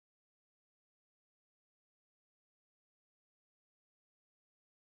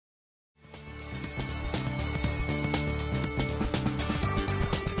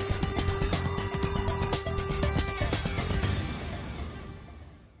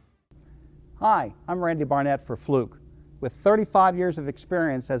Hi, I'm Randy Barnett for Fluke. With 35 years of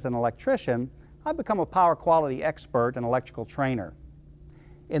experience as an electrician, I've become a power quality expert and electrical trainer.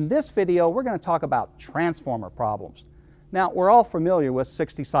 In this video, we're going to talk about transformer problems. Now, we're all familiar with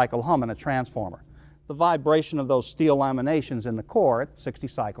 60 cycle hum in a transformer, the vibration of those steel laminations in the core at 60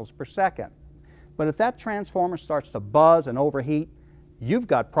 cycles per second. But if that transformer starts to buzz and overheat, you've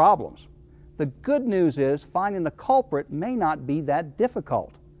got problems. The good news is finding the culprit may not be that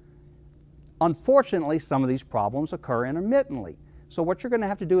difficult. Unfortunately, some of these problems occur intermittently. So what you're going to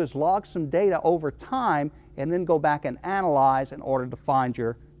have to do is log some data over time and then go back and analyze in order to find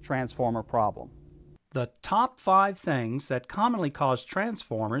your transformer problem. The top 5 things that commonly cause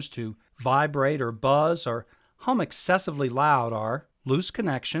transformers to vibrate or buzz or hum excessively loud are loose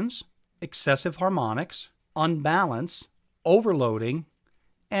connections, excessive harmonics, unbalance, overloading,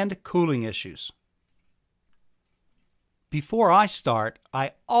 and cooling issues. Before I start,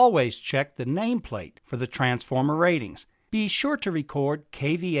 I always check the nameplate for the transformer ratings. Be sure to record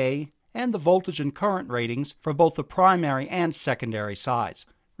kVA and the voltage and current ratings for both the primary and secondary sides.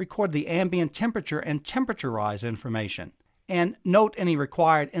 Record the ambient temperature and temperature rise information. And note any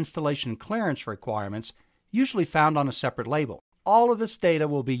required installation clearance requirements, usually found on a separate label. All of this data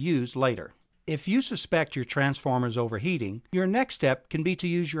will be used later. If you suspect your transformer is overheating, your next step can be to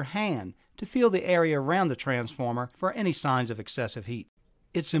use your hand to feel the area around the transformer for any signs of excessive heat.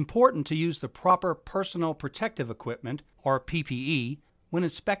 It's important to use the proper personal protective equipment, or PPE, when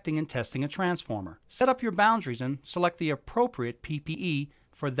inspecting and testing a transformer. Set up your boundaries and select the appropriate PPE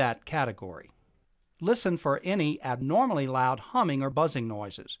for that category. Listen for any abnormally loud humming or buzzing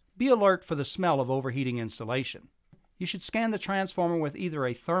noises. Be alert for the smell of overheating installation. You should scan the transformer with either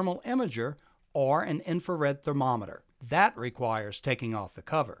a thermal imager or an infrared thermometer. That requires taking off the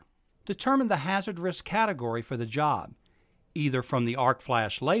cover. Determine the hazard risk category for the job, either from the arc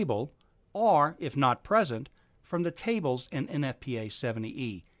flash label or, if not present, from the tables in NFPA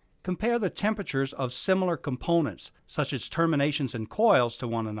 70E. Compare the temperatures of similar components, such as terminations and coils, to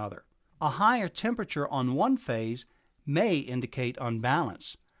one another. A higher temperature on one phase may indicate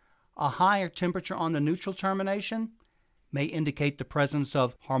unbalance. A higher temperature on the neutral termination may indicate the presence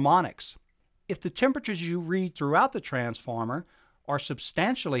of harmonics. If the temperatures you read throughout the transformer are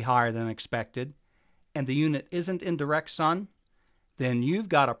substantially higher than expected, and the unit isn't in direct sun, then you've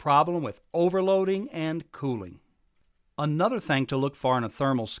got a problem with overloading and cooling. Another thing to look for in a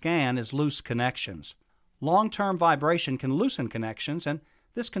thermal scan is loose connections. Long-term vibration can loosen connections, and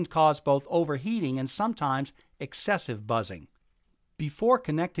this can cause both overheating and sometimes excessive buzzing. Before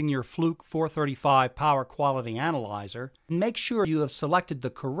connecting your Fluke 435 power quality analyzer, make sure you have selected the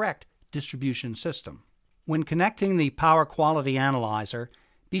correct distribution system. When connecting the power quality analyzer,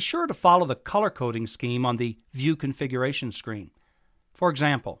 be sure to follow the color coding scheme on the View Configuration screen. For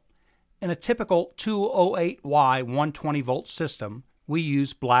example, in a typical 208Y 120 volt system, we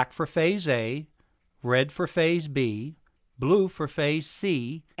use black for phase A, red for phase B, blue for phase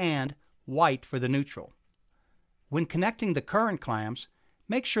C, and white for the neutral. When connecting the current clamps,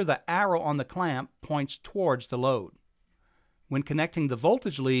 make sure the arrow on the clamp points towards the load. When connecting the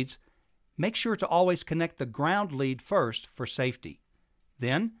voltage leads, make sure to always connect the ground lead first for safety.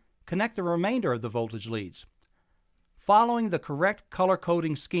 Then, connect the remainder of the voltage leads. Following the correct color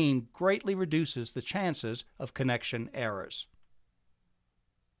coding scheme greatly reduces the chances of connection errors.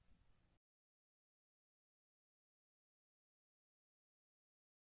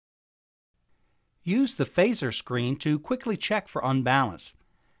 Use the phasor screen to quickly check for unbalance.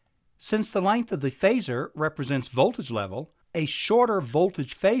 Since the length of the phasor represents voltage level, a shorter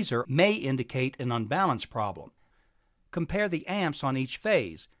voltage phasor may indicate an unbalance problem. Compare the amps on each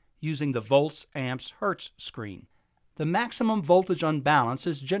phase using the volts, amps, hertz screen. The maximum voltage unbalance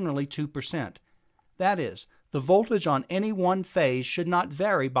is generally 2%. That is, the voltage on any one phase should not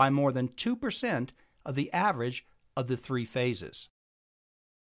vary by more than 2% of the average of the 3 phases.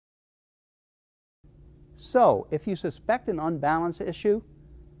 So, if you suspect an unbalance issue,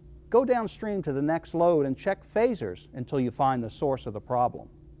 go downstream to the next load and check phasors until you find the source of the problem.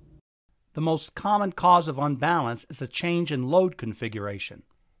 The most common cause of unbalance is a change in load configuration.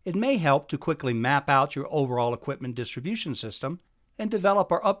 It may help to quickly map out your overall equipment distribution system and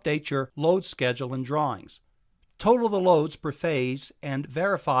develop or update your load schedule and drawings. Total the loads per phase and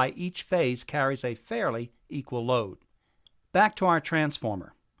verify each phase carries a fairly equal load. Back to our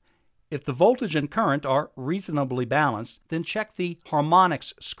transformer. If the voltage and current are reasonably balanced, then check the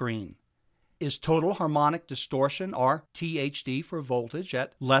harmonics screen. Is total harmonic distortion, or THD for voltage,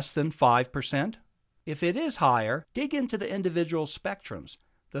 at less than 5%? If it is higher, dig into the individual spectrums,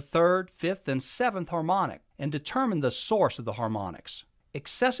 the 3rd, 5th, and 7th harmonic, and determine the source of the harmonics.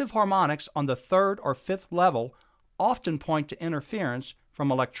 Excessive harmonics on the third or fifth level often point to interference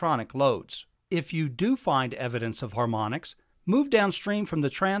from electronic loads. If you do find evidence of harmonics, move downstream from the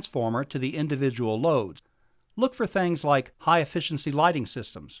transformer to the individual loads. Look for things like high-efficiency lighting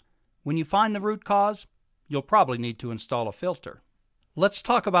systems. When you find the root cause, you'll probably need to install a filter. Let's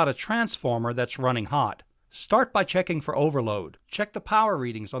talk about a transformer that's running hot. Start by checking for overload. Check the power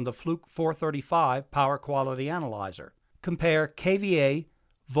readings on the Fluke 435 Power Quality Analyzer. Compare kVA,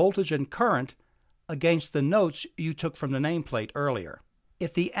 voltage, and current against the notes you took from the nameplate earlier.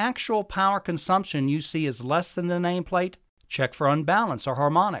 If the actual power consumption you see is less than the nameplate, check for unbalance or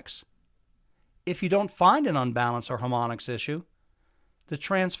harmonics. If you don't find an unbalance or harmonics issue, the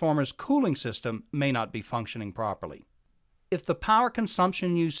transformer's cooling system may not be functioning properly. If the power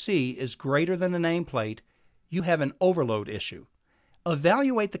consumption you see is greater than the nameplate, you have an overload issue.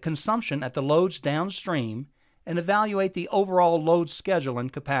 Evaluate the consumption at the loads downstream and evaluate the overall load schedule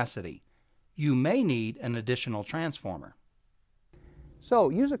and capacity. You may need an additional transformer. So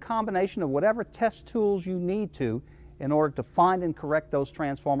use a combination of whatever test tools you need to in order to find and correct those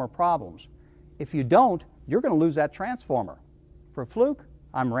transformer problems. If you don't, you're going to lose that transformer. For Fluke,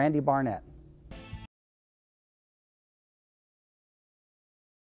 I'm Randy Barnett.